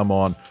had to come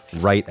on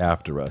right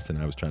after us,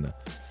 and I was trying to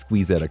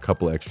squeeze out a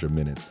couple extra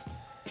minutes.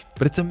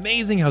 But it's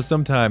amazing how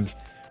sometimes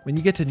when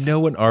you get to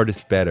know an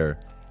artist better,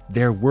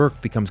 their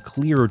work becomes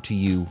clearer to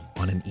you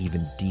on an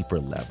even deeper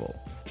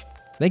level.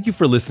 Thank you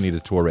for listening to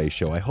Touré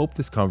Show. I hope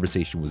this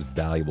conversation was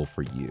valuable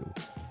for you.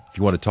 If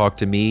you want to talk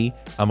to me,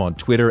 I'm on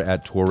Twitter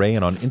at Touré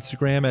and on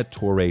Instagram at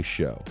Touré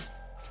Show.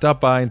 Stop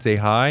by and say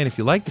hi, and if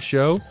you like the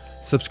show,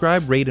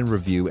 subscribe, rate, and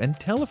review, and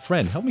tell a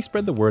friend. Help me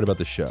spread the word about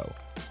the show.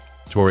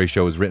 Touré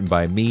Show is written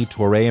by me,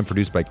 Touré, and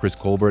produced by Chris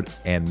Colbert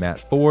and Matt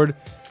Ford,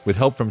 with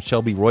help from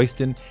Shelby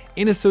Royston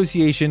in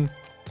association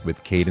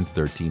with Cadence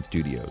 13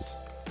 Studios.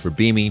 We're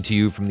beaming to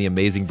you from the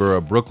amazing borough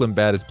of Brooklyn,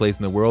 baddest place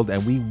in the world,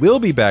 and we will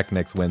be back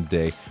next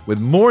Wednesday with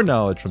more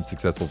knowledge from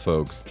successful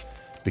folks,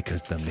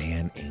 because the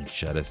man ain't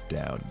shut us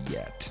down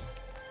yet.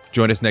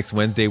 Join us next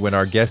Wednesday when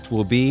our guest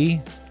will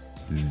be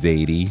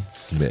Zadie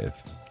Smith.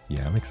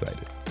 Yeah, I'm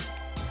excited.